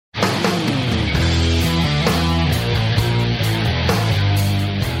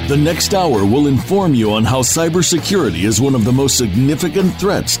The next hour will inform you on how cybersecurity is one of the most significant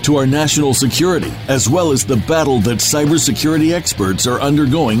threats to our national security, as well as the battle that cybersecurity experts are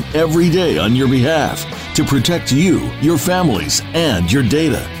undergoing every day on your behalf to protect you, your families, and your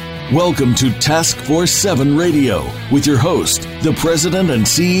data. Welcome to Task Force 7 Radio with your host, the President and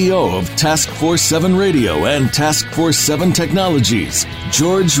CEO of Task Force 7 Radio and Task Force 7 Technologies,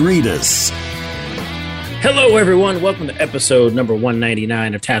 George Rettas. Hello, everyone. Welcome to episode number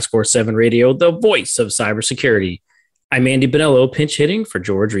 199 of Task Force 7 Radio, the voice of cybersecurity. I'm Andy Bonello, pinch hitting for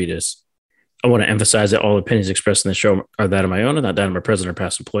George Rettas. I want to emphasize that all opinions expressed in the show are that of my own and not that of my present or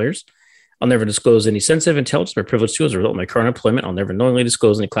past employers. I'll never disclose any sensitive intelligence or privilege to as a result of my current employment. I'll never knowingly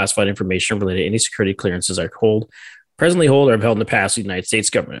disclose any classified information related to any security clearances I presently hold, or have held in the past with the United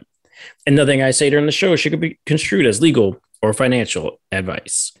States government. And nothing I say during the show should be construed as legal or financial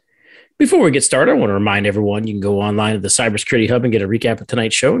advice. Before we get started, I want to remind everyone you can go online to the Cybersecurity Hub and get a recap of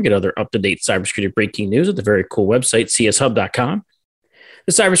tonight's show and get other up-to-date cybersecurity breaking news at the very cool website, cshub.com.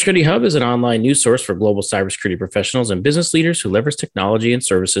 The Cybersecurity Hub is an online news source for global cybersecurity professionals and business leaders who leverage technology and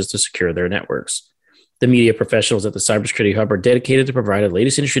services to secure their networks. The media professionals at the Cybersecurity Hub are dedicated to provide the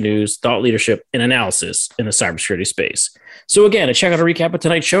latest industry news, thought leadership, and analysis in the cybersecurity space. So again, to check out a recap of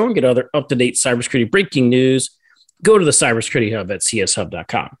tonight's show and get other up-to-date cybersecurity breaking news, go to the Cybersecurity Hub at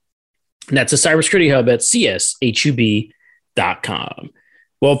cshub.com. And that's the Cybersecurity Hub at cshub.com.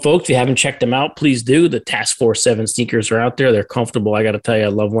 Well, folks, if you haven't checked them out, please do. The Task Force 7 sneakers are out there. They're comfortable. I got to tell you, I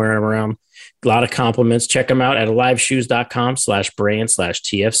love wearing them around. A lot of compliments. Check them out at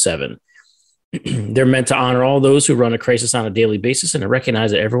aliveshoes.com/brand/TF7. They're meant to honor all those who run a crisis on a daily basis and to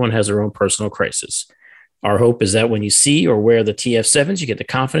recognize that everyone has their own personal crisis. Our hope is that when you see or wear the TF7s, you get the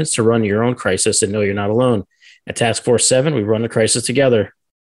confidence to run your own crisis and know you're not alone. At Task Force 7, we run the crisis together.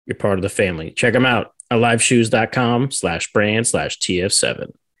 You're part of the family. Check them out.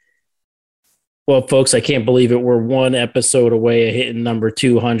 aliveshoes.com/brand/TF7. Well, folks, I can't believe it. We're one episode away of hitting number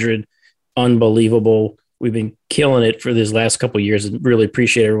 200. Unbelievable. We've been killing it for these last couple of years and really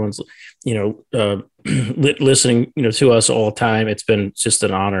appreciate everyone's, listening, to us all the time. It's been just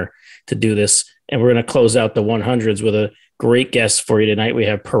an honor to do this. And we're going to close out the 100s with a great guest for you tonight. We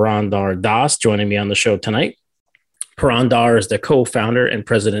have Purandar Das joining me on the show tonight. Purandar is the co-founder and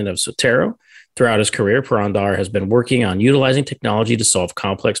president of Zotero. Throughout his career, Purandar has been working on utilizing technology to solve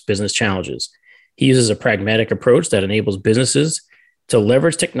complex business challenges. He uses a pragmatic approach that enables businesses to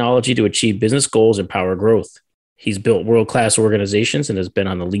leverage technology to achieve business goals and power growth. He's built world-class organizations and has been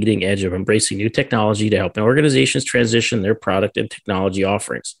on the leading edge of embracing new technology to help organizations transition their product and technology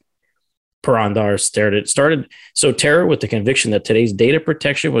offerings. Purandar started Zotero with the conviction that today's data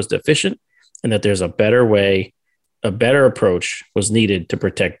protection was deficient and that there's a better approach was needed to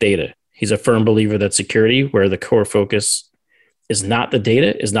protect data. He's a firm believer that security, where the core focus is not the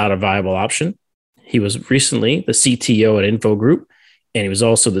data, is not a viable option. He was recently the CTO at Info Group, and he was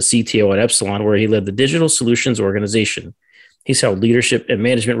also the CTO at Epsilon, where he led the digital solutions organization. He's held leadership and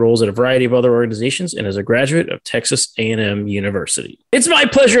management roles at a variety of other organizations and is a graduate of Texas A&M University. It's my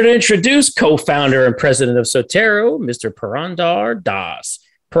pleasure to introduce co-founder and president of Zotero, Mr. Purandar Das.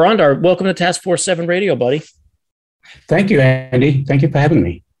 Purandar, welcome to Task Force 7 Radio, buddy. Thank you, Andy. Thank you for having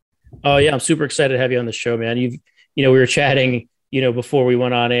me. Oh yeah, I'm super excited to have you on the show, man. We were chatting, before we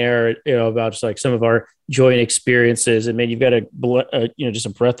went on air, about just like some of our joint experiences, and man, you've got just a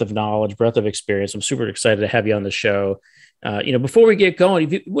breadth of knowledge, breadth of experience. I'm super excited to have you on the show. Before we get going,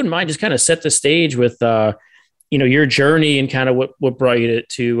 if you wouldn't mind, just kind of set the stage with, your journey and kind of what brought you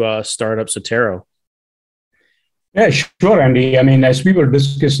to start up Zotero. Yeah, sure, Andy. I mean, as we were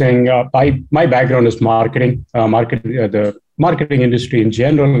discussing, my background is marketing, the marketing industry in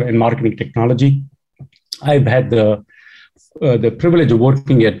general, and marketing technology. I've had the privilege of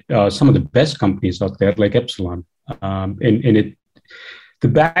working at some of the best companies out there, like Epsilon. The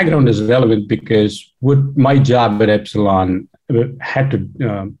background is relevant because what my job at Epsilon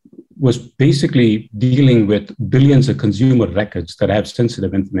was basically dealing with billions of consumer records that have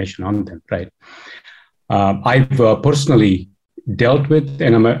sensitive information on them, right? I've personally dealt with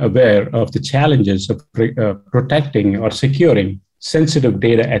and I'm aware of the challenges of protecting or securing sensitive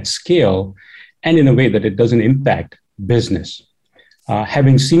data at scale and in a way that it doesn't impact business.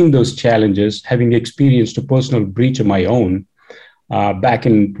 Having seen those challenges, having experienced a personal breach of my own back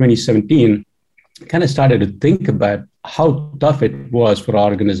in 2017, I kind of started to think about how tough it was for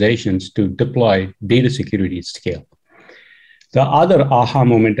organizations to deploy data security at scale. The other aha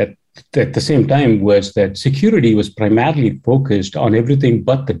moment at the same time was that security was primarily focused on everything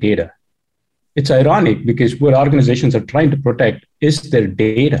but the data. It's ironic because what organizations are trying to protect is their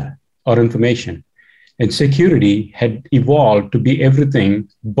data or information. And security had evolved to be everything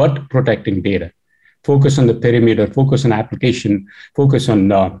but protecting data. Focus on the perimeter, focus on application, focus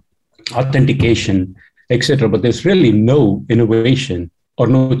on authentication, etc. But there's really no innovation or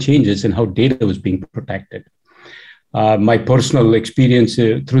no changes in how data was being protected. My personal experience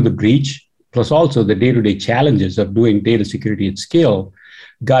through the breach, plus also the day-to-day challenges of doing data security at scale,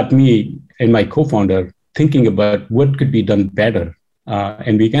 got me and my co-founder thinking about what could be done better.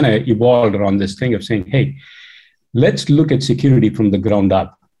 And we kind of evolved around this thing of saying, hey, let's look at security from the ground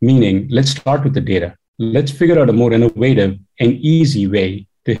up, meaning let's start with the data. Let's figure out a more innovative and easy way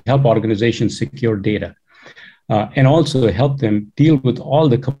to help organizations secure data. And also help them deal with all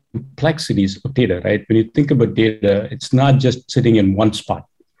the complexities of data, right? When you think about data, it's not just sitting in one spot.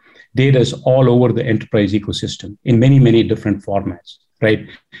 Data is all over the enterprise ecosystem in many, many different formats, right?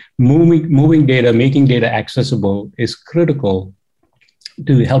 Moving data, making data accessible is critical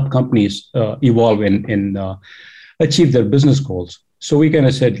to help companies evolve and achieve their business goals. So we kind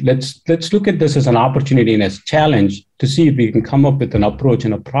of said, let's look at this as an opportunity and as a challenge to see if we can come up with an approach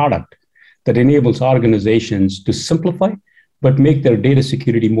and a product that enables organizations to simplify, but make their data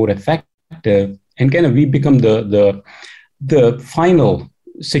security more effective. And kind of we become the final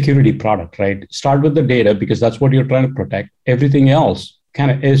security product, right? Start with the data because that's what you're trying to protect. Everything else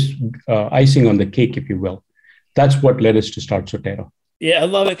kind of is icing on the cake, if you will. That's what led us to start Zotero. Yeah, I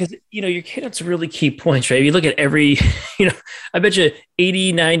love it because, you're hitting on some really key points, right? If you look at every, I bet you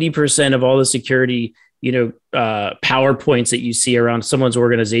 80, 90% of all the security PowerPoints that you see around someone's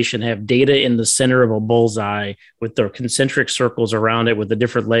organization have data in the center of a bullseye with their concentric circles around it with the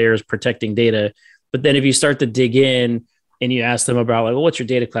different layers protecting data. But then if you start to dig in and you ask them about like, well, what's your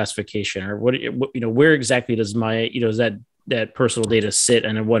data classification or what where exactly does my, does that personal data sit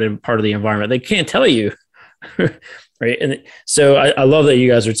and in what part of the environment? They can't tell you. Right. And so I love that you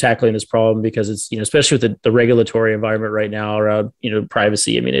guys are tackling this problem because it's, especially with the regulatory environment right now around,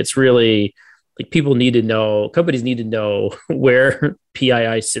 privacy. I mean, it's really, like people need to know, companies need to know where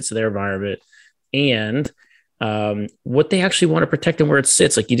PII sits in their environment and what they actually want to protect and where it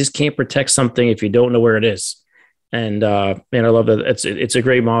sits. Like you just can't protect something if you don't know where it is. And man, I love that. It's a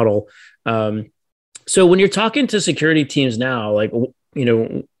great model. So when you're talking to security teams now, like,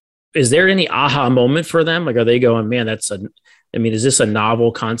 is there any aha moment for them? Like, are they going, man, is this a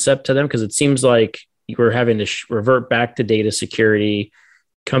novel concept to them? Because it seems like we're having to revert back to data security.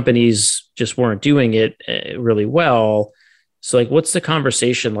 Companies just weren't doing it really well. So like, what's the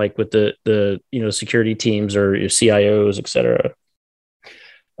conversation like with the security teams or your CIOs, et cetera?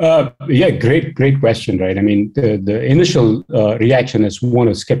 Yeah, great question, right? I mean, the initial reaction is one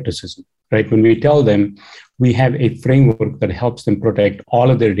of skepticism, right? When we tell them we have a framework that helps them protect all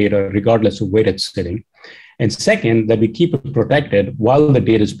of their data, regardless of where it's sitting. And second, that we keep it protected while the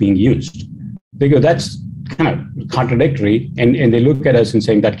data is being used. They go, that's kind of contradictory. And they look at us and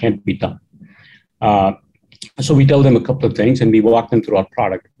saying that can't be done. So we tell them a couple of things and we walk them through our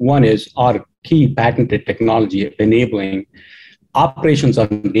product. One is our key patented technology enabling operations on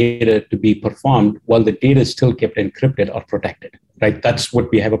data to be performed while the data is still kept encrypted or protected, right? That's what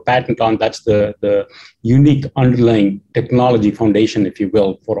we have a patent on. That's the unique underlying technology foundation, if you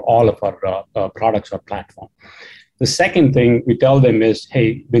will, for all of our products or platform. The second thing we tell them is,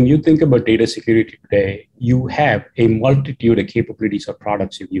 hey, when you think about data security today, you have a multitude of capabilities or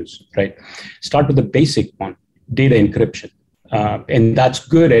products you use, right? Start with the basic one, data encryption. And that's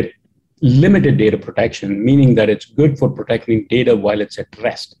good at limited data protection, meaning that it's good for protecting data while it's at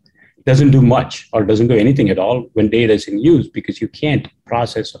rest. Doesn't do much or doesn't do anything at all when data is in use because you can't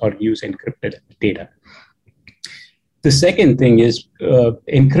process or use encrypted data. The second thing is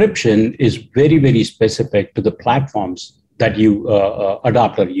encryption is very, very specific to the platforms that you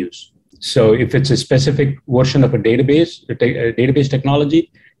adopt or use. So if it's a specific version of a database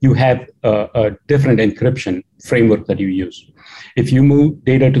technology, you have a different encryption framework that you use. If you move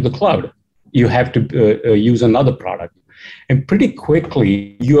data to the cloud, you have to use another product. And pretty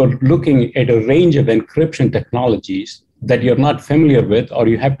quickly, you are looking at a range of encryption technologies that you're not familiar with or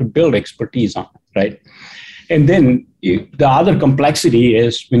you have to build expertise on, right? And then the other complexity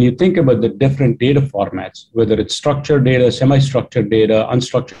is when you think about the different data formats, whether it's structured data, semi-structured data,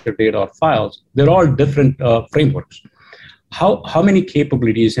 unstructured data, or files, they're all different frameworks. How many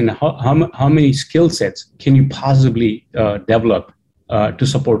capabilities and how many skill sets can you possibly develop to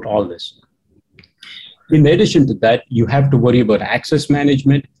support all this? In addition to that, you have to worry about access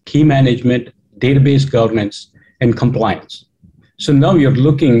management, key management, database governance, and compliance. So now you're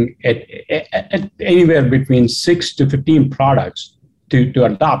looking at anywhere between 6 to 15 products to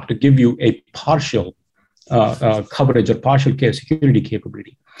adopt to give you a partial coverage or partial security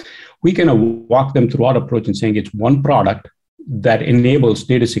capability. We can walk them through our approach and saying it's one product that enables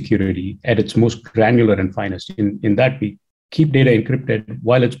data security at its most granular and finest. In that, we keep data encrypted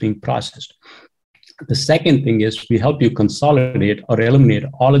while it's being processed. The second thing is we help you consolidate or eliminate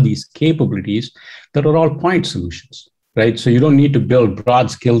all of these capabilities that are all point solutions, right? So you don't need to build broad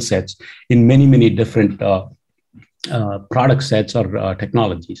skill sets in many, many different product sets or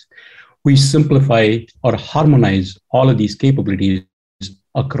technologies. We simplify or harmonize all of these capabilities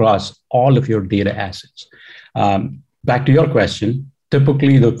across all of your data assets. Back to your question,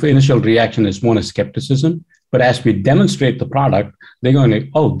 typically the initial reaction is one of skepticism, but as we demonstrate the product, they're going to,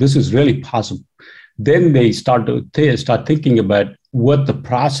 oh, this is really possible. Then they start thinking about what the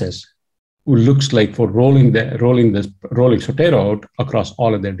process looks like for rolling Zotero out across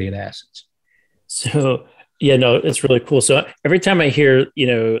all of their data assets. So, yeah, no, it's really cool. So every time I hear,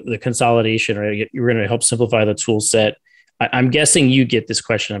 the consolidation, right, you're going to help simplify the tool set. I'm guessing you get this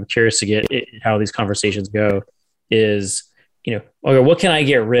question. I'm curious to get how these conversations go. Is, okay, what can I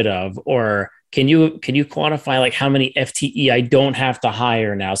get rid of? Or can you quantify like how many FTE I don't have to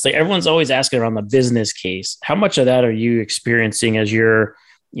hire now? So everyone's always asking around the business case. How much of that are you experiencing as you're,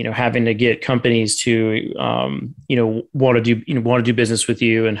 having to get companies to, want to do business with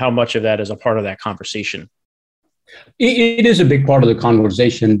you, and how much of that is a part of that conversation? It is a big part of the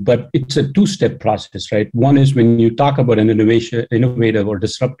conversation, but it's a two-step process, right? One is when you talk about an innovative or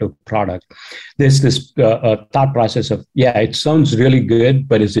disruptive product, there's this thought process of, yeah, it sounds really good,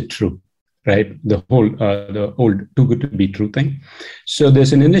 but is it true, right? The old too good to be true thing. So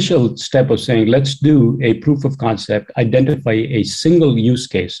there's an initial step of saying, let's do a proof of concept, identify a single use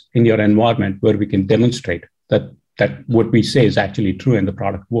case in your environment where we can demonstrate that what we say is actually true and the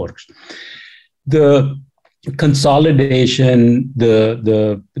product works. The consolidation,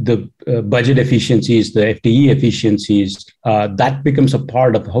 the budget efficiencies, the FTE efficiencies, that becomes a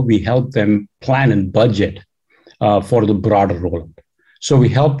part of how we help them plan and budget for the broader rollout. So we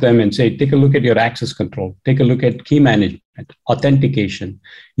help them and say, take a look at your access control, take a look at key management, authentication,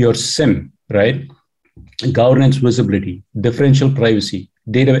 your SIM, right? Governance visibility, differential privacy,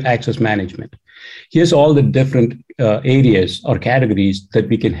 data access management. Here's all the different areas or categories that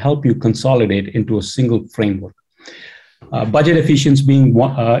we can help you consolidate into a single framework. Budget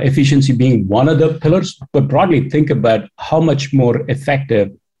efficiency being one of the pillars, but broadly think about how much more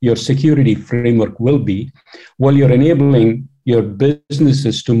effective your security framework will be while you're enabling your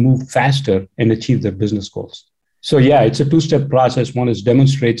businesses to move faster and achieve their business goals. So yeah, it's a two-step process. One is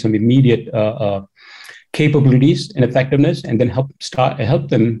demonstrate some immediate capabilities and effectiveness, and then help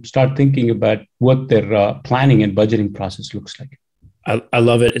them start thinking about what their planning and budgeting process looks like. I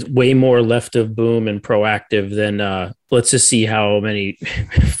love it. It's way more left of boom and proactive than let's just see how many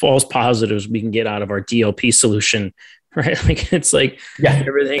false positives we can get out of our DLP solution, right? Like it's like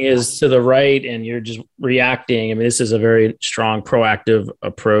everything is to the right and you're just reacting. I mean, this is a very strong proactive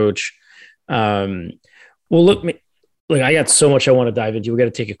approach. Well, look, I got so much I want to dive into. We got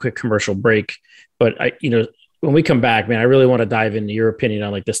to take a quick commercial break. But when we come back, man, I really want to dive into your opinion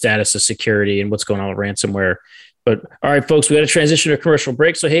on like the status of security and what's going on with ransomware. But all right, folks, we got to transition to a commercial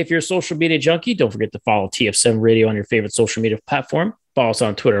break. So, hey, if you're a social media junkie, don't forget to follow TF7 Radio on your favorite social media platform. Follow us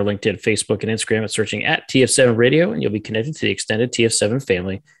on Twitter, LinkedIn, Facebook, and Instagram at searching at TF7 Radio, and you'll be connected to the extended TF7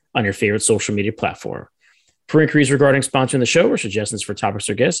 family on your favorite social media platform. For inquiries regarding sponsoring the show or suggestions for topics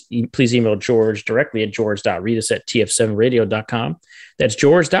or guests, please email George directly at george.reedus@tf7radio.com. That's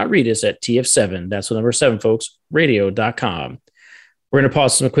george.reedus@tf7. That's the number 7, folks, radio.com. We're going to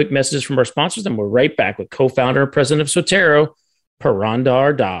pause some quick messages from our sponsors, and we're right back with co-founder and president of Zotero,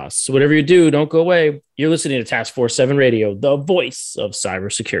 Purandar Das. So whatever you do, don't go away. You're listening to Task Force 7 Radio, the voice of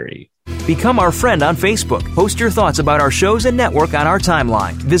cybersecurity. Become our friend on Facebook. Post your thoughts about our shows and network on our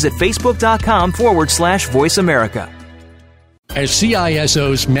timeline. Visit facebook.com/Voice America. As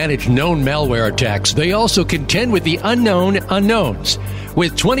CISOs manage known malware attacks, they also contend with the unknown unknowns.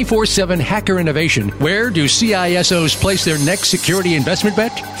 With 24/7 hacker innovation, where do CISOs place their next security investment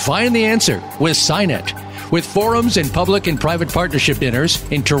bet? Find the answer with SINET. With forums and public and private partnership dinners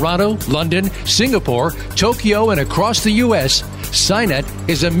in Toronto, London, Singapore, Tokyo, and across the U.S., SINET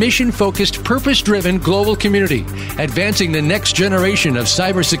is a mission-focused, purpose-driven global community, advancing the next generation of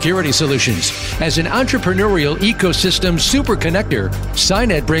cybersecurity solutions. As an entrepreneurial ecosystem superconnector,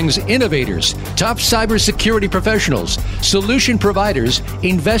 SINET brings innovators, top cybersecurity professionals, solution providers,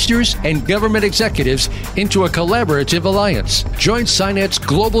 investors, and government executives into a collaborative alliance. Join SINET's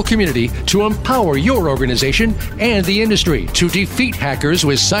global community to empower your organization and the industry to defeat hackers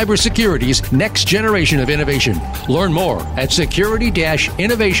with cybersecurity's next generation of innovation. Learn more at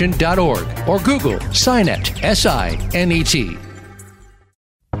security-innovation.org or Google SINET, SINET.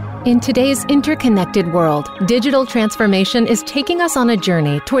 In today's interconnected world, digital transformation is taking us on a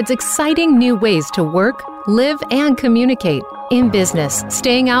journey towards exciting new ways to work, live, and communicate. In business,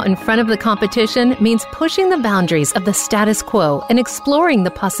 staying out in front of the competition means pushing the boundaries of the status quo and exploring the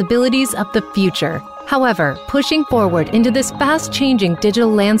possibilities of the future. However, pushing forward into this fast-changing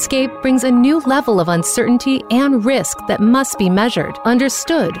digital landscape brings a new level of uncertainty and risk that must be measured,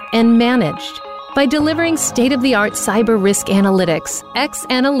 understood, and managed. By delivering state-of-the-art cyber risk analytics, X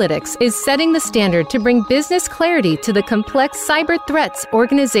Analytics is setting the standard to bring business clarity to the complex cyber threats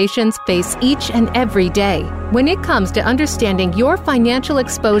organizations face each and every day. When it comes to understanding your financial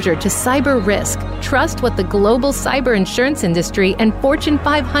exposure to cyber risk, trust what the global cyber insurance industry and Fortune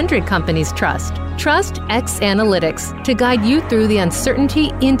 500 companies trust. Trust X Analytics to guide you through the uncertainty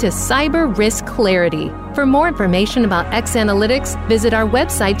into cyber risk clarity. For more information about X Analytics, visit our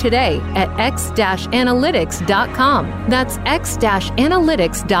website today at x-analytics.com. That's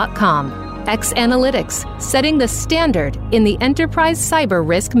x-analytics.com. X Analytics, setting the standard in the enterprise cyber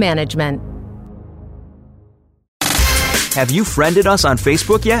risk management. Have you friended us on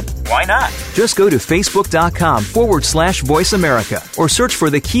Facebook yet? Why not? Just go to facebook.com/Voice America or search for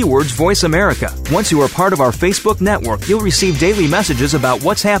the keywords Voice America. Once you are part of our Facebook network, you'll receive daily messages about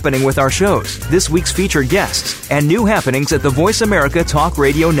what's happening with our shows, this week's featured guests, and new happenings at the Voice America Talk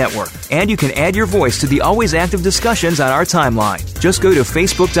Radio Network. And you can add your voice to the always active discussions on our timeline. Just go to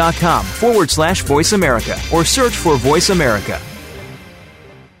facebook.com/Voice America or search for Voice America.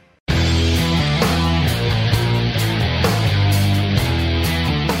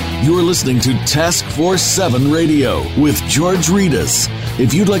 You're listening to Task Force 7 Radio with George Ritas.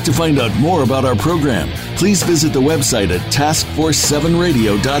 If you'd like to find out more about our program, please visit the website at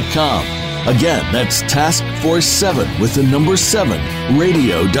taskforce7radio.com. Again, that's Task Force 7 with the number 7,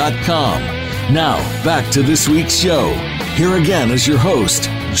 radio.com. Now, back to this week's show. Here again is your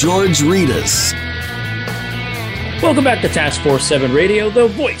host, George Ritas. Welcome back to Task Force 7 Radio, the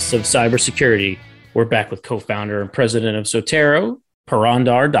voice of cybersecurity. We're back with co-founder and president of Zotero,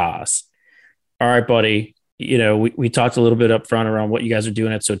 Purandar Das. All right, buddy. You know, we talked a little bit up front around what you guys are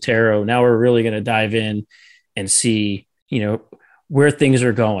doing at Zotero. Now we're really going to dive in and see, you know, where things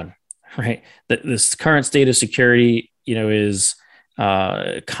are going, right? This current state of security, you know, is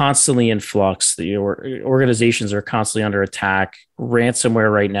constantly in flux. The organizations are constantly under attack.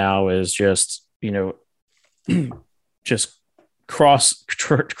 Ransomware right now is just, you know, just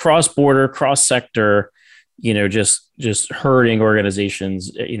cross-border, cross-sector, you know, just hurting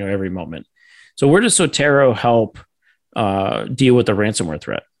organizations, you know, every moment. So where does Zotero help deal with the ransomware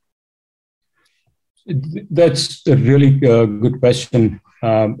threat? That's a really good question.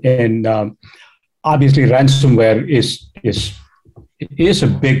 Obviously ransomware is a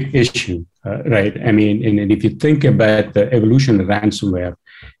big issue, right? I mean, and if you think about the evolution of ransomware,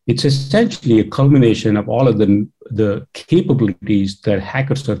 it's essentially a culmination of all of the capabilities that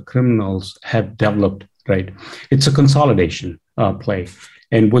hackers or criminals have developed. Right, it's a consolidation play,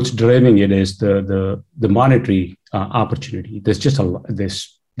 and what's driving it is the monetary opportunity. There's just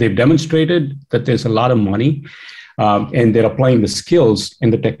they've demonstrated that there's a lot of money, and they're applying the skills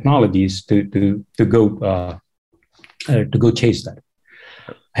and the technologies to go chase that.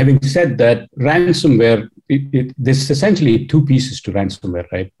 Having said that, ransomware, there's essentially two pieces to ransomware,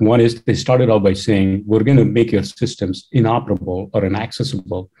 right? One is they started out by saying, we're going to make your systems inoperable or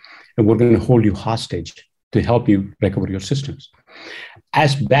inaccessible, and we're going to hold you hostage to help you recover your systems.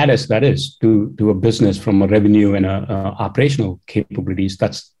 As bad as that is to a business from a revenue and operational capabilities,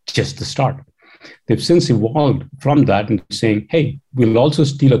 that's just the start. They've since evolved from that and saying, hey, we'll also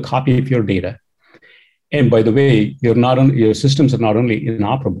steal a copy of your data. And by the way, your systems are not only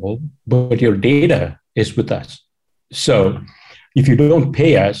inoperable, but your data is with us. So if you don't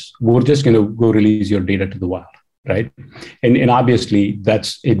pay us, we're just going to go release your data to the wild. Right. And obviously,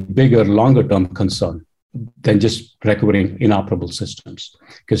 that's a bigger, longer term concern than just recovering inoperable systems,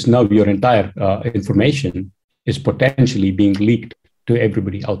 because now your entire information is potentially being leaked to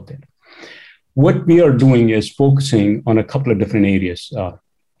everybody out there. What we are doing is focusing on a couple of different areas,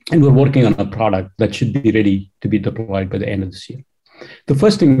 and we're working on a product that should be ready to be deployed by the end of this year. The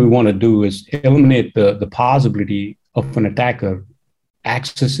first thing we want to do is eliminate the possibility of an attacker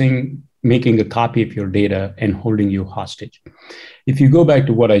accessing, making a copy of your data and holding you hostage. If you go back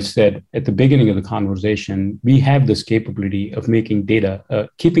to what I said at the beginning of the conversation, we have this capability of making data,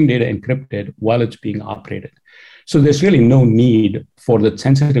 keeping data encrypted while it's being operated. So there's really no need for the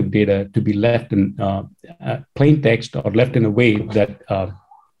sensitive data to be left in plain text or left in a way that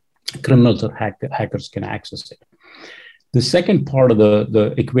criminals or hackers can access it. The second part of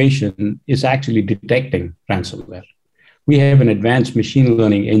the equation is actually detecting ransomware. we have an advanced machine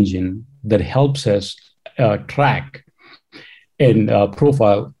learning engine that helps us track and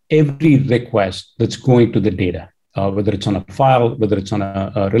profile every request that's going to the data, whether it's on a file, whether it's on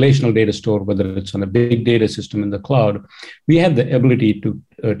a relational data store, whether it's on a big data system in the cloud. We have the ability to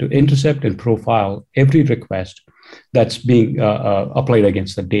intercept and profile every request that's being applied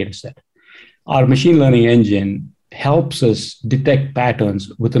against the data set. Our machine learning engine helps us detect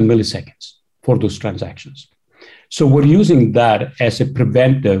patterns within milliseconds for those transactions. So we're using that as a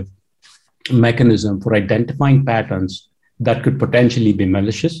preventive mechanism for identifying patterns that could potentially be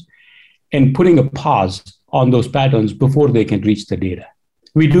malicious and putting a pause on those patterns before they can reach the data.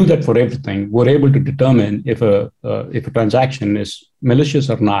 We do that for everything. We're able to determine if a transaction is malicious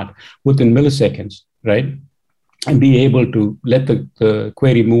or not within milliseconds, right? And be able to let the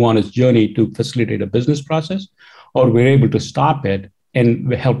query move on its journey to facilitate a business process, or we're able to stop it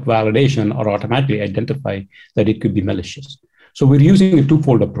and help validation or automatically identify that it could be malicious. So we're using a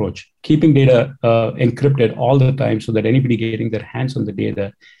twofold approach, keeping data encrypted all the time so that anybody getting their hands on the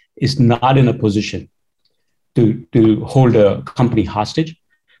data is not in a position to hold a company hostage.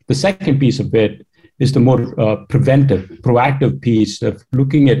 The second piece of it is the more preventive, proactive piece of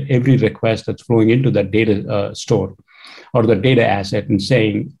looking at every request that's flowing into that data store or the data asset and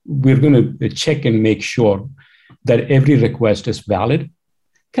saying, we're going to check and make sure that every request is valid.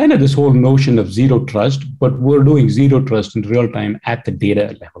 Kind of this whole notion of zero trust, but we're doing zero trust in real time at the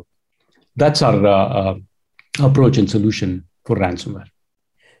data level. That's our approach and solution for ransomware.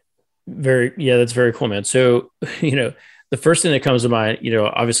 That's very cool, man. So, the first thing that comes to mind,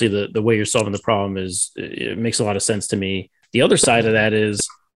 obviously the way you're solving the problem it makes a lot of sense to me. The other side of that is,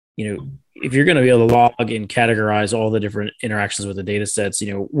 if you're going to be able to log and categorize all the different interactions with the data sets,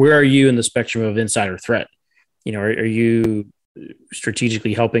 where are you in the spectrum of insider threat? Are you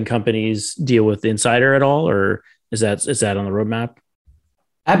strategically helping companies deal with insider at all, or is that on the roadmap?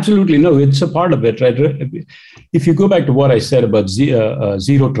 Absolutely. No, it's a part of it, right? If you go back to what I said about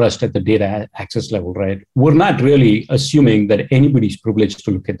zero trust at the data access level, right? We're not really assuming that anybody's privileged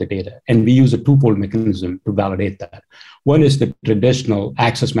to look at the data. And we use a twofold mechanism to validate that. One is the traditional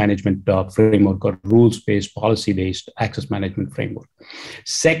access management framework or rules-based, policy-based access management framework.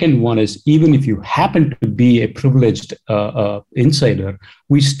 Second one is, even if you happen to be a privileged insider,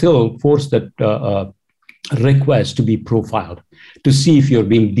 we still force that request to be profiled to see if you're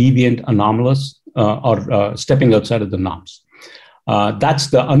being deviant, anomalous, or stepping outside of the norms. That's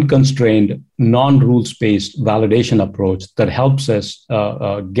the unconstrained, non-rules-based validation approach that helps us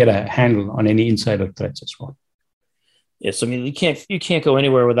get a handle on any insider threats as well. Yes, I mean, you can't go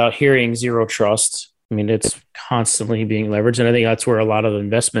anywhere without hearing zero trust. I mean, it's constantly being leveraged, and I think that's where a lot of the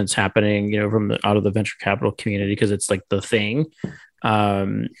investments happening, out of the venture capital community, because it's like the thing.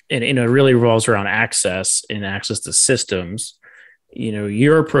 And it really revolves around access to systems.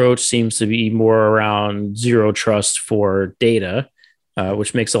 Your approach seems to be more around zero trust for data,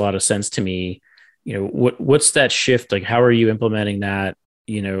 which makes a lot of sense to me. What's that shift? Like, how are you implementing that,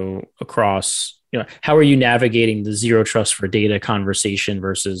 across, how are you navigating the zero trust for data conversation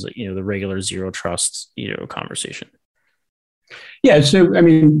versus, the regular zero trust, conversation? Yeah, so I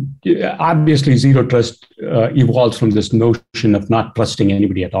mean, obviously, zero trust evolves from this notion of not trusting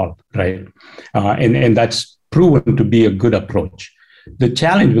anybody at all, right? And that's proven to be a good approach. The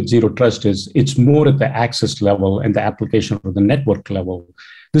challenge with zero trust is it's more at the access level and the application or the network level.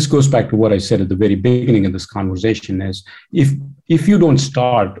 This goes back to what I said at the very beginning of this conversation: is if you don't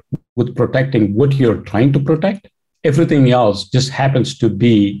start with protecting what you're trying to protect, everything else just happens to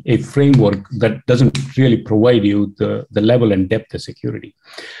be a framework that doesn't really provide you the level and depth of security.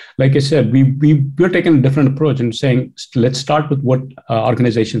 Like I said, we're taking a different approach and saying, let's start with what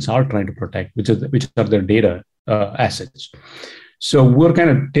organizations are trying to protect, which are their data assets. So we're kind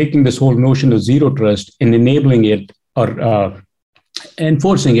of taking this whole notion of zero trust and enabling it or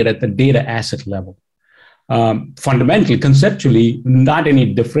enforcing it at the data asset level. Fundamentally, conceptually, not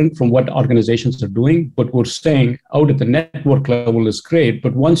any different from what organizations are doing, but we're saying out at the network level is great,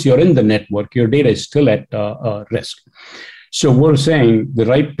 but once you're in the network, your data is still at risk. So we're saying the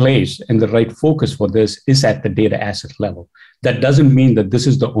right place and the right focus for this is at the data asset level. That doesn't mean that this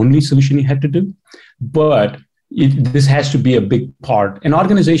is the only solution you have to do, but this has to be a big part. And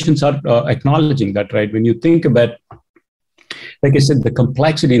organizations are acknowledging that, right? When you think about, like I said, the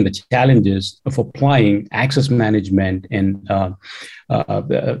complexity and the challenges of applying access management and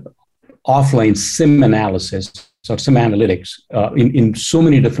offline SIM analysis or SIM analytics in so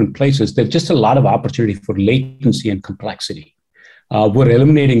many different places, there's just a lot of opportunity for latency and complexity. We're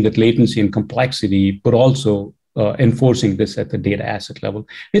eliminating that latency and complexity, but also enforcing this at the data asset level.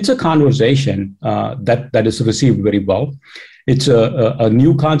 It's a conversation that is received very well. It's a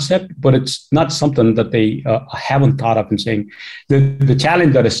new concept, but it's not something that they haven't thought of and saying. The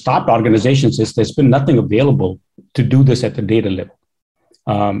challenge that has stopped organizations is there's been nothing available to do this at the data level.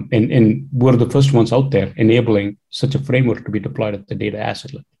 And we're the first ones out there enabling such a framework to be deployed at the data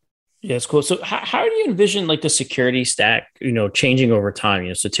asset level. Yeah, it's cool. So how do you envision like the security stack, changing over time?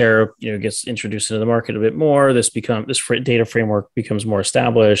 Sotera, gets introduced into the market a bit more. This data framework becomes more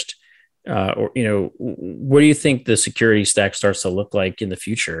established. What do you think the security stack starts to look like in the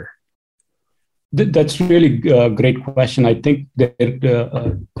future? That's really a great question. I think that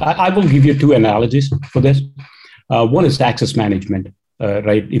I will give you two analogies for this. One is access management.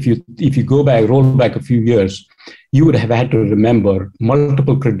 Right? If you roll back a few years, you would have had to remember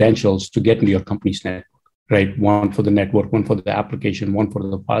multiple credentials to get into your company's network, right? One for the network, one for the application, one for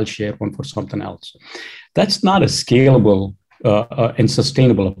the file share, one for something else. That's not a scalable and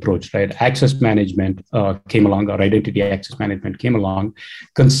sustainable approach, right? Access management came along, or identity access management came along,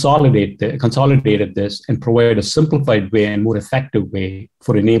 consolidated this, and provided a simplified way and more effective way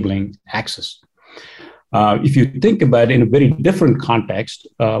for enabling access. If you think about it in a very different context,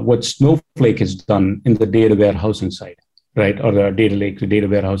 what Snowflake has done in the data warehousing side, right, or the data lake, the data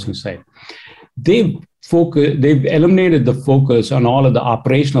warehousing side, they've eliminated the focus on all of the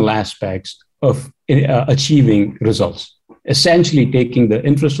operational aspects of achieving results, essentially taking the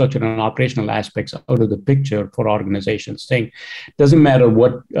infrastructure and operational aspects out of the picture for organizations, saying, doesn't matter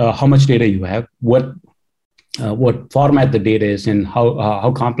how much data you have, what format the data is and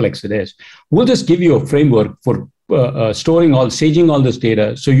how complex it is. We'll just give you a framework for staging all this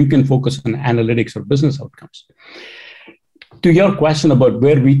data so you can focus on analytics or business outcomes. To your question about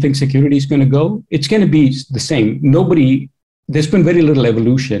where we think security is going to go, it's going to be the same. There's been very little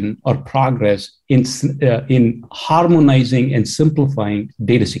evolution or progress in harmonizing and simplifying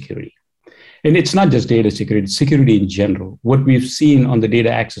data security. And it's not just data security, it's security in general. What we've seen on the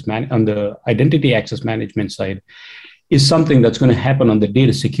on the identity access management side is something that's going to happen on the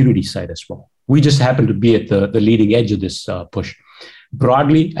data security side as well. We just happen to be at the leading edge of this push.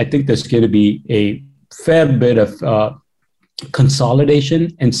 Broadly, I think there's going to be a fair bit of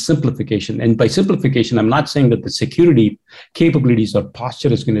consolidation and simplification. And by simplification, I'm not saying that the security capabilities or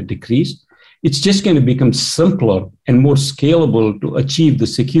posture is going to decrease. It's just going to become simpler and more scalable to achieve the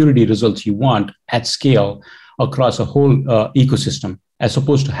security results you want at scale across a whole ecosystem, as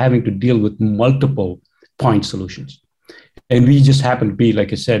opposed to having to deal with multiple point solutions. And we just happen to be,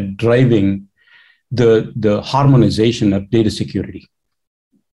 like I said, driving the harmonization of data security.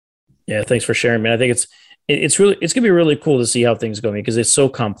 Yeah, thanks for sharing, man. I think it's going to be really cool to see how things go, because it's so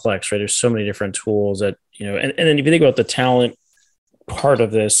complex, right? There's so many different tools that, and then if you think about the talent part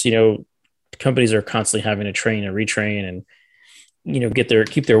of this, companies are constantly having to train and retrain and,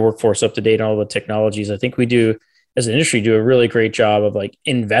 keep their workforce up to date on all the technologies. I think we do, as an industry, do a really great job of like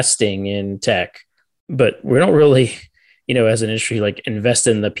investing in tech, but we don't really, as an industry, like invest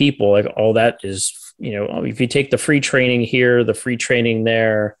in the people. Like all that is, if you take the free training here, the free training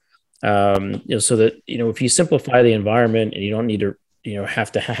there, so that, if you simplify the environment and you don't need to,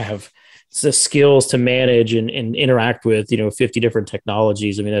 have to have the skills to manage and interact with, 50 different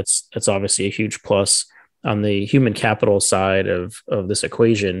technologies. I mean, that's obviously a huge plus on the human capital side of this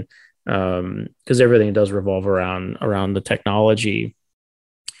equation, because everything does revolve around the technology.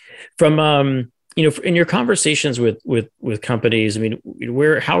 From, in your conversations with companies, I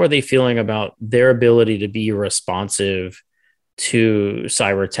mean, how are they feeling about their ability to be responsive to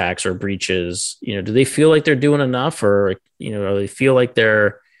cyber attacks or breaches? Do they feel like they're doing enough, or, or they feel like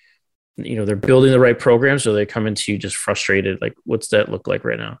they're building the right programs, or they come into you just frustrated? Like, what's that look like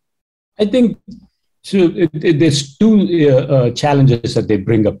right now? I think so. There's two challenges that they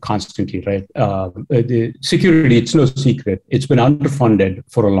bring up constantly, right? The security, it's no secret. It's been underfunded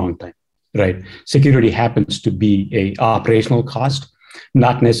for a long time, right? Security happens to be a operational cost,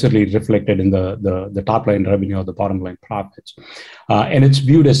 not necessarily reflected in the top line revenue or the bottom line profits. And it's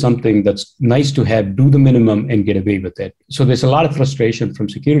viewed as something that's nice to have, do the minimum and get away with it. So there's a lot of frustration from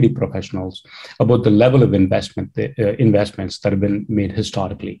security professionals about the level of investments that have been made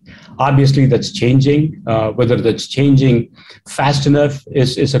historically. Obviously, that's changing. Whether that's changing fast enough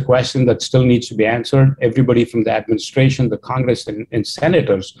is a question that still needs to be answered. Everybody from the administration, the Congress, and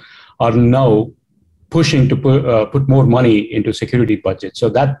senators are now pushing to put more money into security budgets. So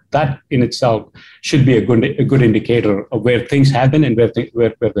that in itself should be a good indicator of where things have been and where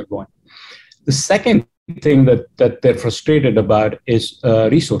they're going. The second thing that they're frustrated about is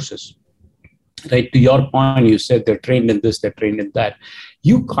resources. right? To your point, you said they're trained in this, they're trained in that.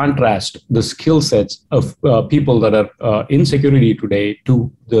 You contrast the skill sets of people that are in security today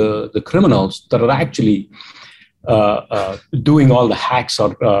to the criminals that are actually doing all the hacks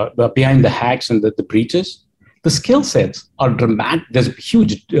or behind the hacks and the breaches. The skill sets are dramatic. There's a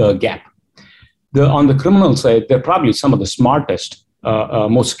huge gap. On the criminal side, they're probably some of the smartest,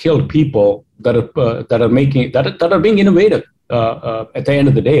 most skilled people that are being innovative at the end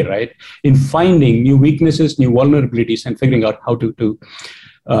of the day, right? In finding new weaknesses, new vulnerabilities, and figuring out how to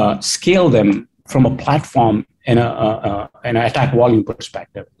scale them from a platform and an attack volume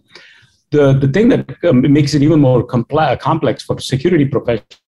perspective. The thing that makes it even more complex for security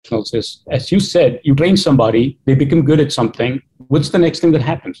professionals is, as you said, you train somebody, they become good at something. What's the next thing that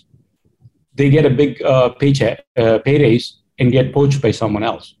happens? They get a big pay raise and get poached by someone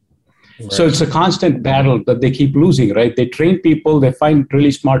else. Right. So it's a constant battle that they keep losing, right? They train people, they find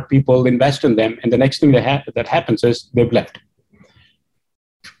really smart people, invest in them, and the next thing that happens is they've left.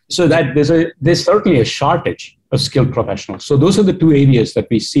 So that there's certainly a shortage of skilled professionals. So those are the two areas that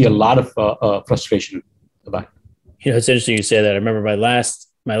we see a lot of frustration about. You know, it's interesting you say that. I remember my last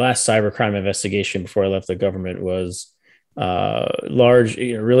cybercrime investigation before I left the government was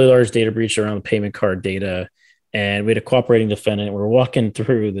really large data breach around payment card data. And we had a cooperating defendant. We were walking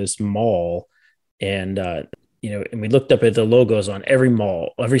through this mall and we looked up at the logos on every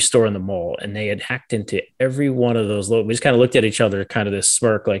mall, every store in the mall, and they had hacked into every one of those logos. We just kind of looked at each other, kind of this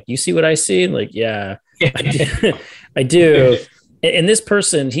smirk, like, you see what I see? And like, yeah, I do. And this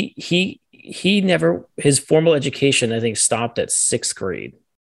person, he never, his formal education, I think, stopped at sixth grade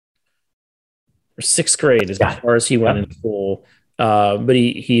as far as he went in school. But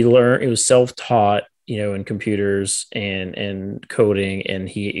he learned, it was self-taught, in computers and coding. And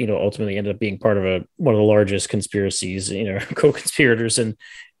he, ultimately ended up being part of one of the largest conspiracies, co-conspirators in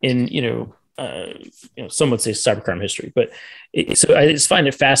some would say cybercrime history. But I just find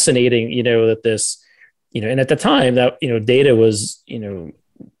it fascinating, that this, and at the time that, data was, you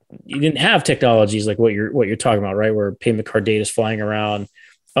didn't have technologies like what you're talking about, right? Where payment card data is flying around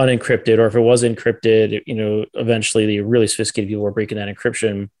unencrypted, or if it was encrypted, eventually the really sophisticated people were breaking that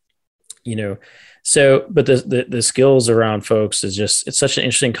encryption, So, but the skills around folks is just, it's such an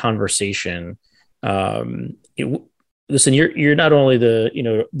interesting conversation. Listen, you're not only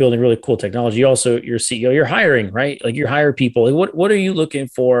building really cool technology, you're CEO, you're hiring, right? Like you hire people. Like what are you looking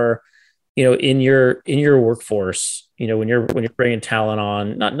for, in your workforce, when you're bringing talent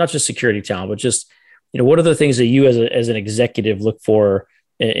on, not just security talent, but just, what are the things that you as an executive look for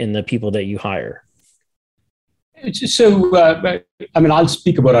in the people that you hire? So, I'll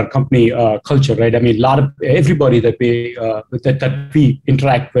speak about our company culture, right? Everybody that we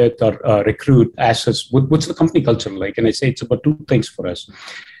interact with or recruit asks us, what's the company culture like? And I say it's about two things for us.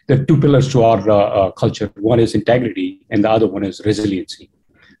 There are two pillars to our culture. One is integrity, and the other one is resiliency,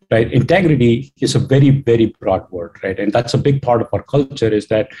 right? Integrity is a very, very broad word, right? And that's a big part of our culture, is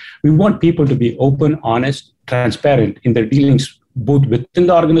that we want people to be open, honest, transparent in their dealings, both within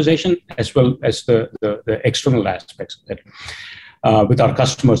the organization as well as the external aspects of it, with our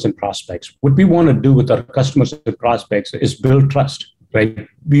customers and prospects. What we want to do with our customers and prospects is build trust, right?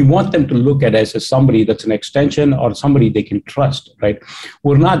 We want them to look at us as somebody that's an extension or somebody they can trust, right?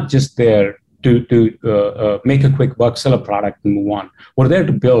 We're not just there to make a quick buck, sell a product and move on. We're there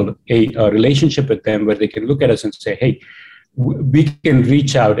to build a relationship with them where they can look at us and say, hey, we can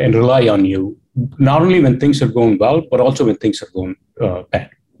reach out and rely on you, not only when things are going well, but also when things are going bad.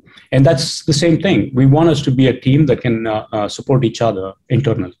 And that's the same thing. We want us to be a team that can support each other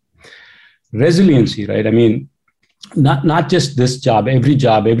internally. Resiliency, right? Not just this job,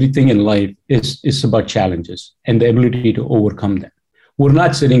 everything in life is about challenges and the ability to overcome them. We're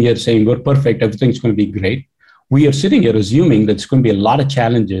not sitting here saying we're perfect, everything's going to be great. We are sitting here assuming that it's going to be a lot of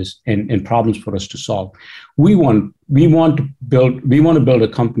challenges and problems for us to solve. We want to build a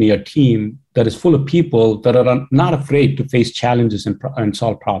company, a team that is full of people that are not afraid to face challenges and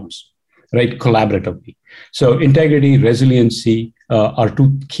solve problems, right? Collaboratively. So integrity, resiliency are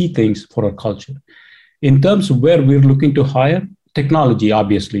two key things for our culture. In terms of where we're looking to hire, technology,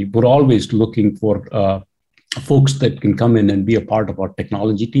 obviously, we're always looking for folks that can come in and be a part of our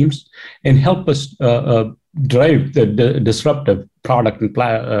technology teams and help us drive the disruptive product and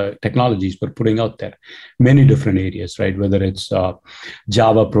technologies we're putting out there. Many different areas, right? Whether it's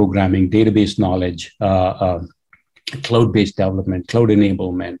Java programming, database knowledge, cloud-based development, cloud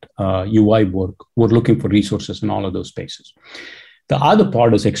enablement, UI work. We're looking for resources in all of those spaces. The other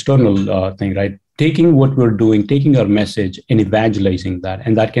part is external thing, right? Taking what we're doing, taking our message and evangelizing that.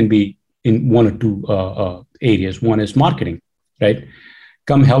 And that can be in one or two areas. One is marketing, right?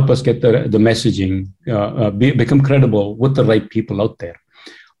 come help us get the messaging, become credible with the right people out there.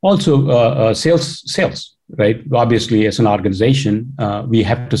 Also, sales, right? Obviously, as an organization, we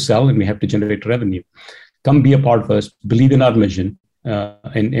have to sell and we have to generate revenue. Come be a part of us, believe in our mission,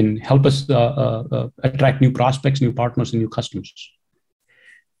 and help us attract new prospects, new partners, and new customers.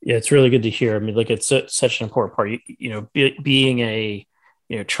 Yeah, it's really good to hear. I mean, look, it's such an important part. Being a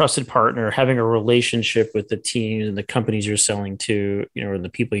trusted partner, having a relationship with the teams and the companies you're selling to, or the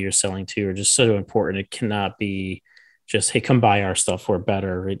people you're selling to, are just so important. It cannot be just, hey, come buy our stuff, we're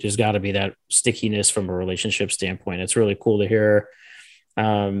better. It just got to be that stickiness from a relationship standpoint. It's really cool to hear.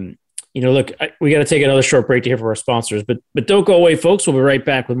 Look, we got to take another short break to hear from our sponsors, but don't go away, folks. We'll be right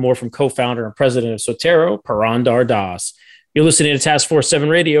back with more from co-founder and president of Sotero, Purandar Das. You're listening to Task Force 7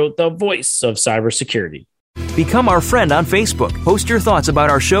 Radio, the voice of cybersecurity. Become our friend on Facebook. Post your thoughts about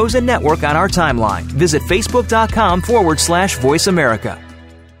our shows and network on our timeline. Visit facebook.com/Voice America.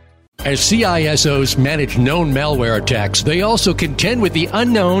 As CISOs manage known malware attacks, they also contend with the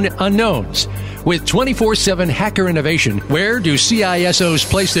unknown unknowns. With 24/7 hacker innovation, where do CISOs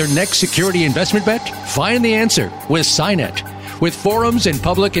place their next security investment bet? Find the answer with SINET. With forums and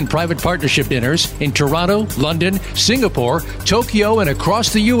public and private partnership dinners in Toronto, London, Singapore, Tokyo, and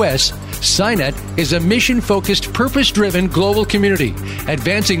across the U.S., SINET is a mission-focused, purpose-driven global community,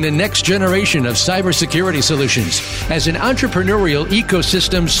 advancing the next generation of cybersecurity solutions. As an entrepreneurial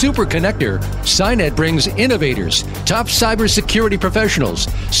ecosystem superconnector, SINET brings innovators, top cybersecurity professionals,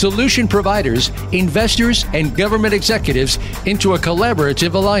 solution providers, investors, and government executives into a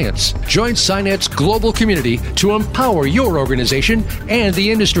collaborative alliance. Join SINET's global community to empower your organization and the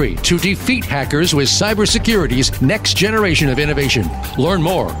industry to defeat hackers with cybersecurity's next generation of innovation. Learn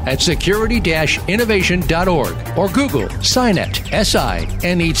more at security-innovation.org or Google SINET,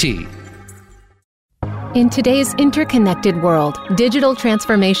 SINET. In today's interconnected world, digital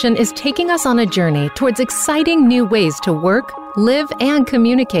transformation is taking us on a journey towards exciting new ways to work, live, and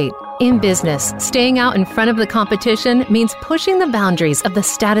communicate. In business, staying out in front of the competition means pushing the boundaries of the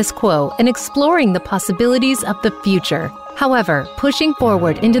status quo and exploring the possibilities of the future. However, pushing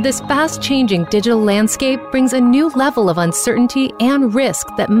forward into this fast-changing digital landscape brings a new level of uncertainty and risk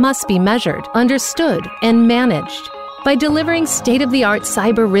that must be measured, understood, and managed. By delivering state-of-the-art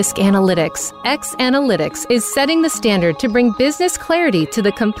cyber risk analytics, X Analytics is setting the standard to bring business clarity to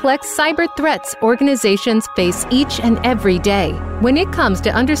the complex cyber threats organizations face each and every day. When it comes to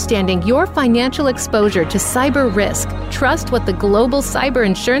understanding your financial exposure to cyber risk, trust what the global cyber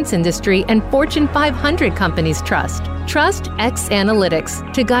insurance industry and Fortune 500 companies trust. Trust X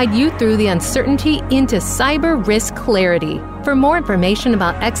Analytics to guide you through the uncertainty into cyber risk clarity. For more information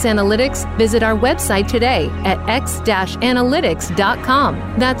about X Analytics, visit our website today at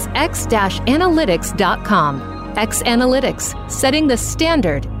x-analytics.com. That's x-analytics.com. X Analytics, setting the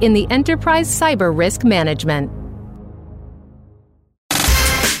standard in the enterprise cyber risk management.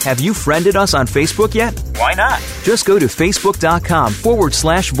 Have you friended us on Facebook yet? Why not? Just go to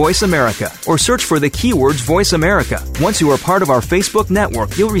facebook.com/Voice America or search for the keywords Voice America. Once you are part of our Facebook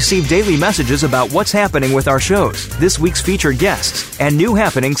network, you'll receive daily messages about what's happening with our shows, this week's featured guests, and new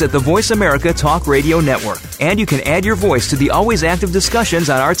happenings at the Voice America Talk Radio Network. And you can add your voice to the always active discussions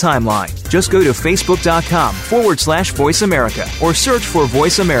on our timeline. Just go to facebook.com/Voice America or search for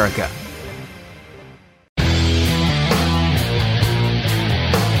Voice America.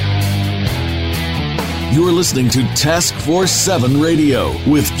 You're listening to Task Force 7 Radio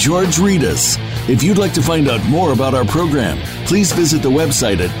with George Ritas. If you'd like to find out more about our program, please visit the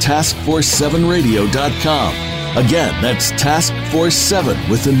website at taskforce7radio.com. Again, that's Task Force 7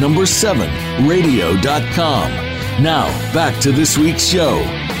 with the number 7, radio.com. Now, back to this week's show.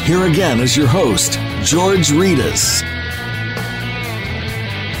 Here again is your host, George Ritas.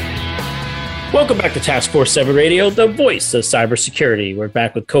 Welcome back to Task Force 7 Radio, the voice of cybersecurity. We're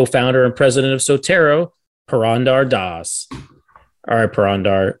back with co-founder and president of Sotero, Purandar Das. All right,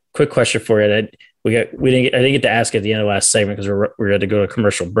 Purandar, quick question for you. I didn't get to ask at the end of the last segment because we had to go to a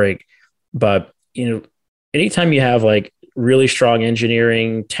commercial break. But anytime you have like really strong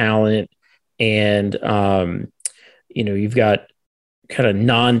engineering talent and you've got kind of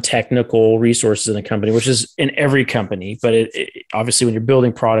non-technical resources in the company, which is in every company, but it obviously when you're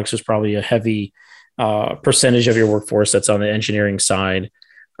building products, there's probably a heavy percentage of your workforce that's on the engineering side.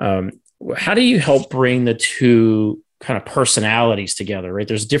 How do you help bring the two kind of personalities together, right?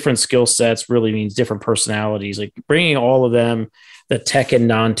 There's different skill sets, really means different personalities, like bringing all of them, the tech and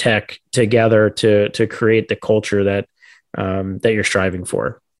non-tech together to create the culture that you're striving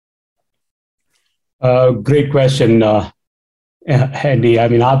for. Great question. Handy. I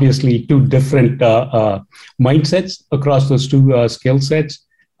mean, obviously, two different mindsets across those two skill sets.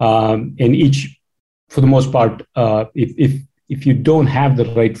 And each, for the most part, if you don't have the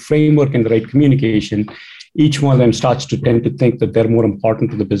right framework and the right communication, each one of them starts to tend to think that they're more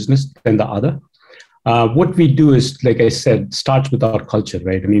important to the business than the other. What we do is, like I said, starts with our culture,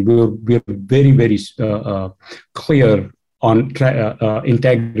 right? I mean, we're very, very clear on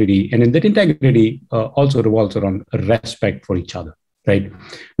integrity, and in that integrity also revolves around respect for each other, right?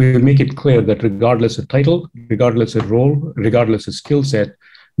 We make it clear that regardless of title, regardless of role, regardless of skill set,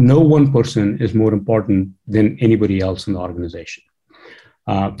 no one person is more important than anybody else in the organization.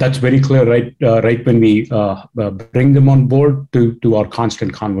 That's very clear, right when we bring them on board to our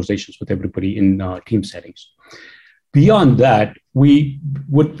constant conversations with everybody in team settings. Beyond that,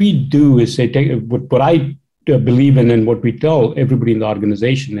 what we do is say, what I believe in and what we tell everybody in the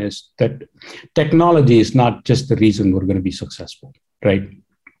organization is that technology is not just the reason we're going to be successful, right?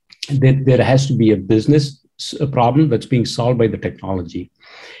 There has to be a business problem that's being solved by the technology.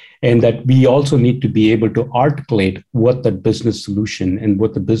 And that we also need to be able to articulate what the business solution and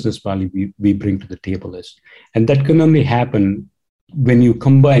what the business value we bring to the table is. And that can only happen when you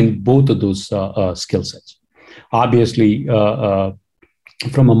combine both of those skill sets. Obviously,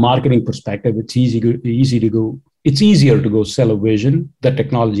 from a marketing perspective, it's easier to go sell a vision that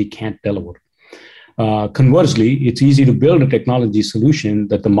technology can't deliver. Conversely, it's easy to build a technology solution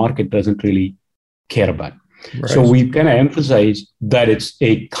that the market doesn't really care about. Right. So we kind of emphasize that it's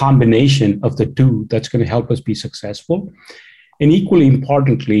a combination of the two that's going to help us be successful. And equally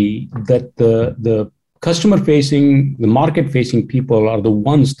importantly, that the customer-facing, the market-facing people are the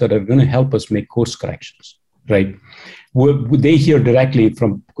ones that are going to help us make course corrections, right? They hear directly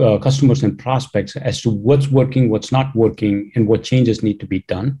from customers and prospects as to what's working, what's not working, and what changes need to be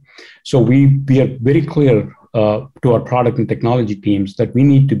done. So we are very clear to our product and technology teams that we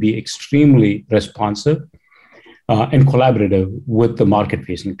need to be extremely responsive and collaborative with the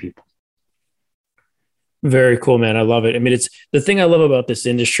market-facing people. Very cool, man. I love it. I mean, it's the thing I love about this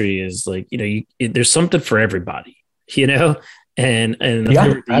industry is like, there's something for everybody, and the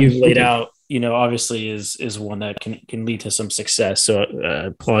framework that you've laid out, obviously is one that can lead to some success. So I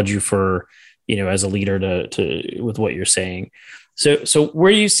applaud you for, as a leader to with what you're saying. So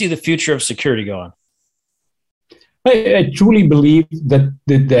where do you see the future of security going? I truly believe that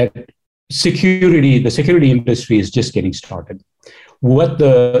the security industry is just getting started. What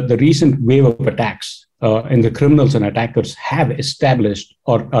the recent wave of attacks and the criminals and attackers have established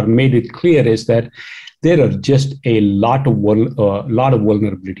or made it clear is that there are just a lot of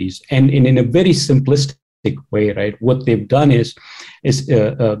vulnerabilities, and in a very simplistic way, right? What they've done is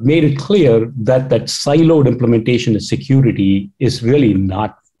made it clear that siloed implementation of security is really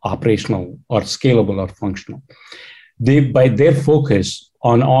not operational or scalable or functional. By their focus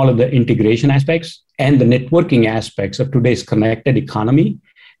on all of the integration aspects and the networking aspects of today's connected economy,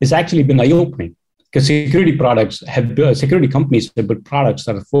 has actually been eye-opening. Because security companies have built products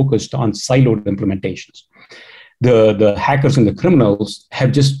that are focused on siloed implementations. The hackers and the criminals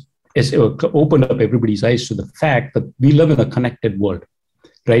have just opened up everybody's eyes to the fact that we live in a connected world,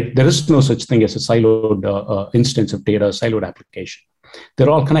 right? There is no such thing as a siloed instance of data, a siloed application.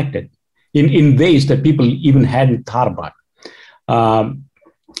 They're all connected in ways that people even hadn't thought about.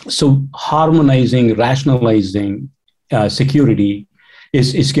 So harmonizing, rationalizing security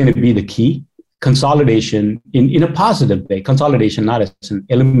is going to be the key. Consolidation in a positive way, consolidation not as in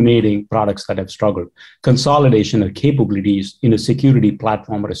eliminating products that have struggled, consolidation of capabilities in a security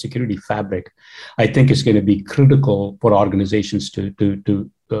platform or a security fabric, I think is going to be critical for organizations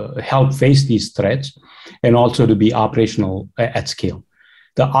to help face these threats and also to be operational at scale.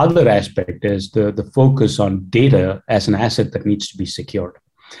 The other aspect is the focus on data as an asset that needs to be secured.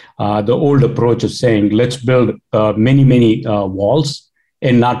 The old approach of saying, let's build many walls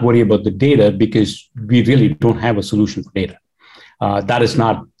and not worry about the data because we really don't have a solution for data. That is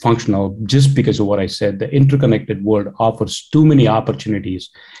not functional just because of what I said. The interconnected world offers too many opportunities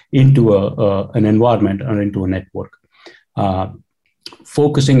into an environment or into a network.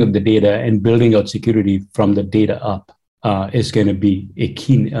 Focusing on the data and building out security from the data up is going to be a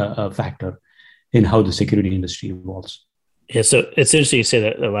key factor in how the security industry evolves. Yeah, so it's interesting you say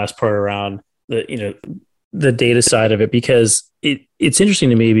that the last part around the data side of it, because it's interesting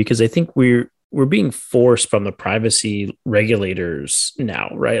to me because I think we're being forced from the privacy regulators now,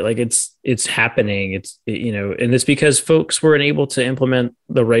 right? Like it's happening. And it's because folks weren't able to implement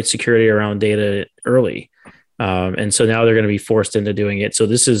the right security around data early. And so now they're going to be forced into doing it. So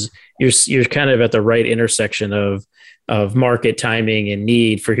this is, you're kind of at the right intersection of market timing and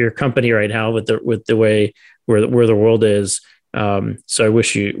need for your company right now with the way where the world is. So I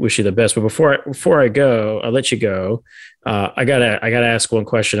wish you the best. But before I go, I'll let you go. I gotta ask one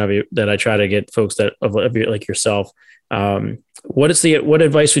question of you that I try to get folks of you, like yourself. What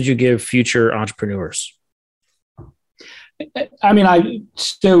advice would you give future entrepreneurs? I mean,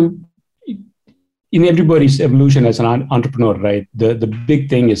 so in everybody's evolution as an entrepreneur, right? The big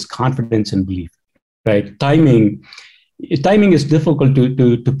thing is confidence and belief, right? Timing is difficult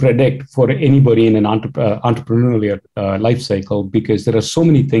to predict for anybody in an entrepreneurial life cycle, because there are so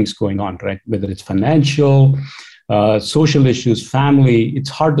many things going on, right? Whether it's financial, social issues, family, it's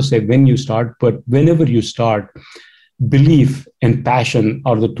hard to say when you start, but whenever you start, belief and passion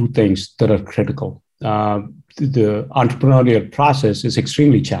are the two things that are critical. The entrepreneurial process is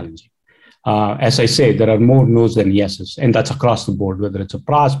extremely challenging. As I say, there are more no's than yeses, and that's across the board, whether it's a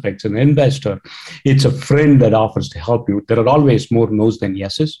prospect, an investor, it's a friend that offers to help you. There are always more no's than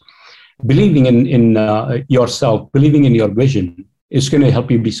yeses. Believing in yourself, believing in your vision is going to help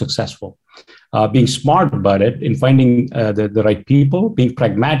you be successful. Being smart about it, in finding the right people, being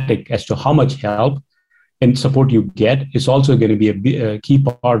pragmatic as to how much help and support you get is also going to be a key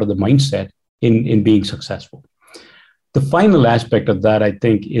part of the mindset in being successful. The final aspect of that, I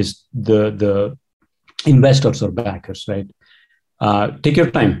think, is the investors or backers, right? Take your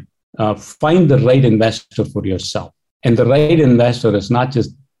time. Find the right investor for yourself. And the right investor is not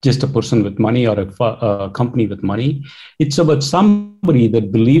just a person with money or a company with money. It's about somebody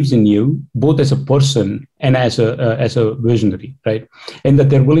that believes in you, both as a person and as a visionary, right? And that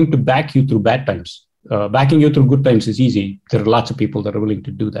they're willing to back you through bad times. Backing you through good times is easy. There are lots of people that are willing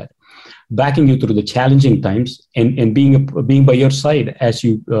to do that. Backing you through the challenging times and being by your side as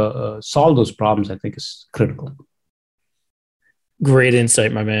you solve those problems, I think, is critical. Great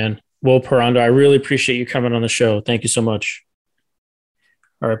insight, my man. Will Paranda, I really appreciate you coming on the show. Thank you so much.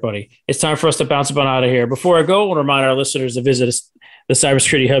 All right, buddy. It's time for us to bounce on out of here. Before I go, I want to remind our listeners to visit the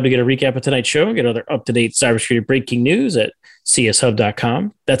Cybersecurity Hub to get a recap of tonight's show and get other up-to-date cybersecurity breaking news at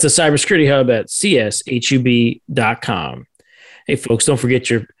cshub.com. That's the Cybersecurity Hub at cshub.com. Hey, folks, don't forget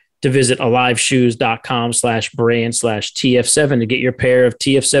to visit aliveshoes.com/brand/TF7 to get your pair of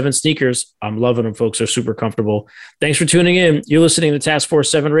TF7 sneakers. I'm loving them, folks. They're super comfortable. Thanks for tuning in. You're listening to Task Force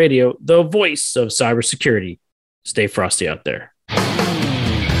 7 Radio, the voice of cybersecurity. Stay frosty out there.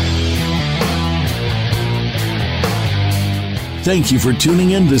 Thank you for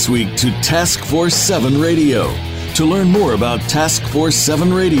tuning in this week to Task Force 7 Radio. To learn more about Task Force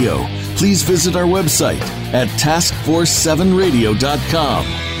 7 Radio, please visit our website at taskforce7radio.com.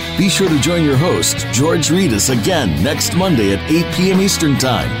 Be sure to join your host, George Reedus, again next Monday at 8 p.m. Eastern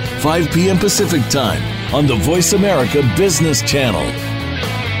Time, 5 p.m. Pacific Time on the Voice America Business Channel.